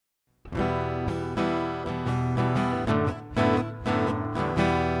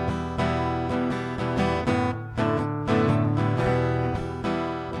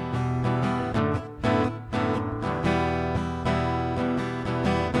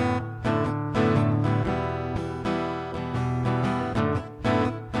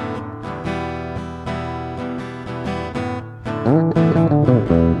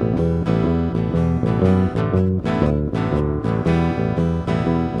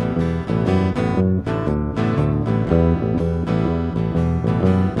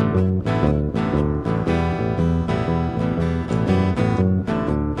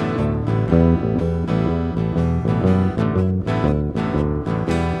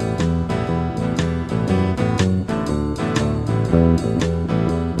On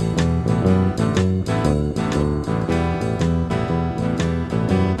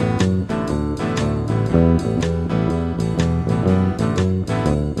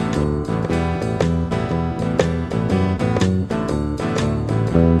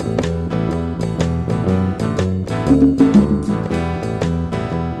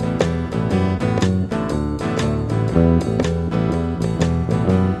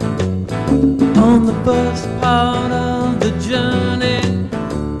the first part of the journey,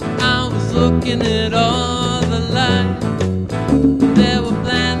 I was looking at all the life. There were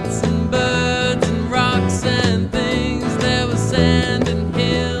plants and birds and rocks and things. There was sand and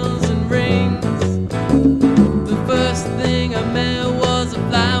hills and rings. The first thing I met was a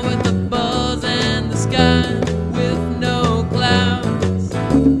fly with a buzz and the sky with no clouds.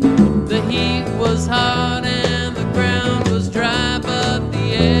 The heat was hot and the ground was dry, but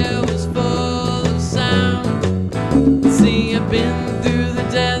the air was full of sound. See, I've been through the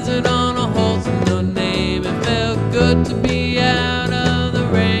desert on a horse with no name. It felt good to be out of the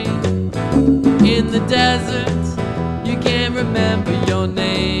rain. In the desert, you can't remember your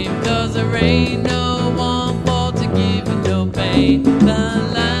name, 'cause there ain't no one for to give you no pain. La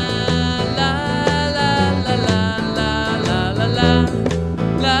la la la la la la la la la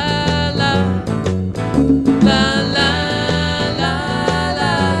la la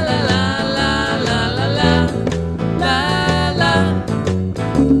la la.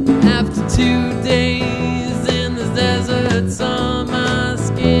 After 2 days in the desert sun, my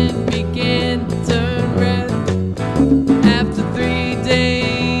skin began to turn red. After 3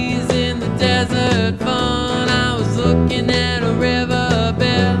 days in the desert fun, I was looking at a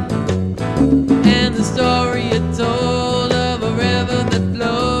riverbed, and the story it told of a river that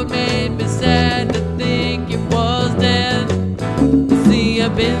flowed made me sad to think it was dead. See,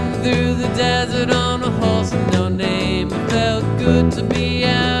 I've been through the desert on a horse with no name. It felt good to be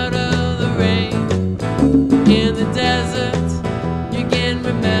out of the rain. In the desert, you can't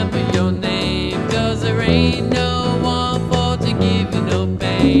remember your name, 'cause there ain't no one for to give you no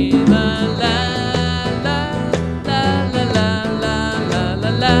pain. La la la la la la la la la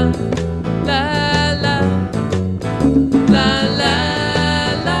la la la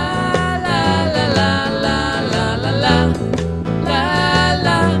la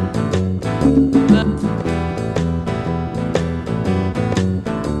la.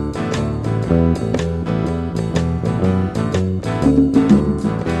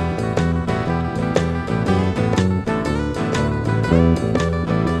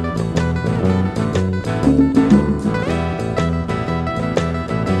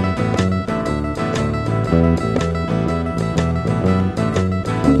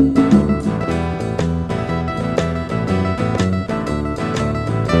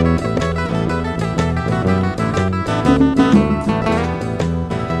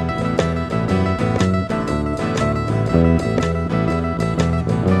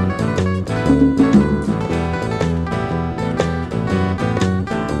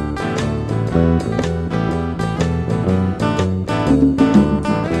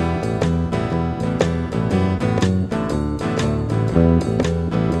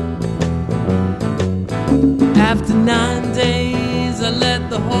 After 9 days, I let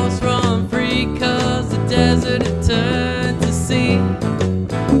the horse run free, 'cause the desert had turned to sea.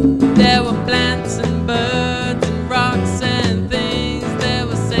 There were plants and birds and rocks and things. There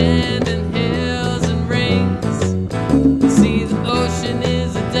was sand and hills and rings. See, the ocean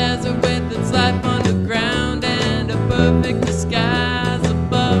is a desert with its life underground and a perfect disguise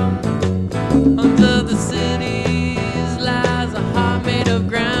above. Under the cities lies a heart made of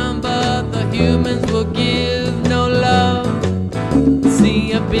ground, but the humans will give no love.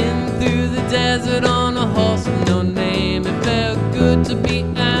 See, I've been through the desert on a horse with no name. It felt good to be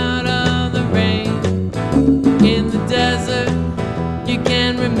out of the rain. In the desert, you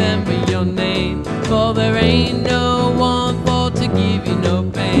can't remember your name, for there ain't no one for to give you no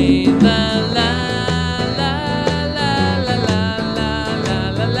pain.